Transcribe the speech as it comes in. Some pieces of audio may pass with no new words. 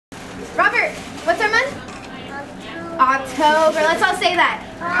October. Let's all say that.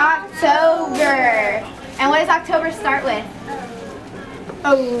 October. And what does October start with?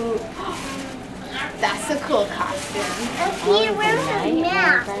 Oh, that's a cool costume. Okay, where's the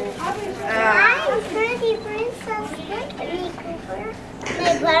mask? I'm pretty princess.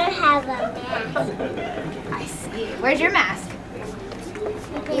 My brother has a mask. I see. Where's your mask?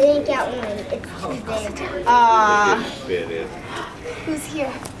 You didn't get one. It's too big. Who's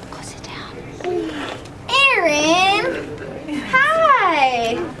here? Go sit down. Erin!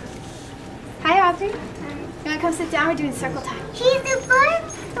 Hi! Hi, Audrey. You want to come sit down? We're doing circle time. She's a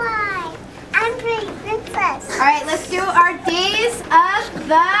butterfly. I'm pretty princess. All right, let's do our days of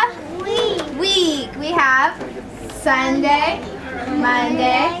the week. We have Sunday,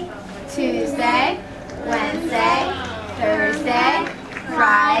 Monday, Tuesday, Wednesday, Thursday,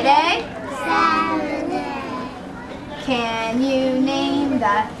 Friday, Saturday. Can you name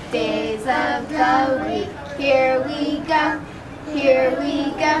the days of the week? Here we go, here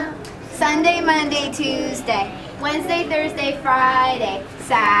we go. Sunday, Monday, Tuesday, Wednesday, Thursday, Friday,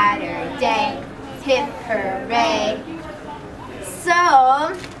 Saturday. Hip hooray.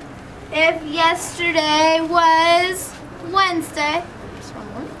 So, if yesterday was Wednesday,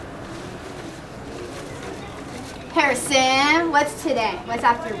 Harrison, what's today? What's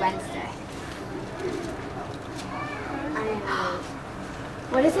after Wednesday?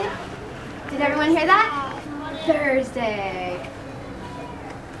 What is it? Did everyone hear that? Thursday.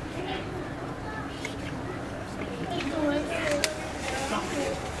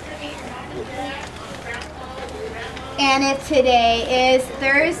 And if today is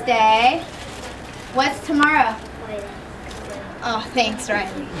Thursday, what's tomorrow? Oh, thanks,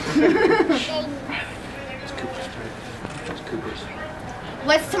 Riley.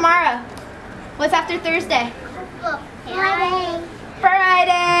 What's tomorrow? What's after Thursday? Friday.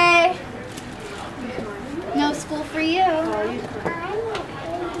 Friday. No school for you.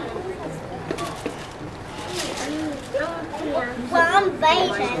 Well, I'm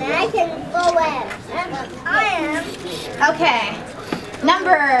Vaden and I can go in. I am. Okay.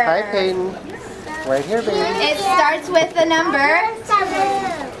 Number. Hi, Peyton. Right here, baby. It starts with the number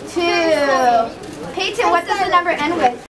 2. Peyton, what does the number end with?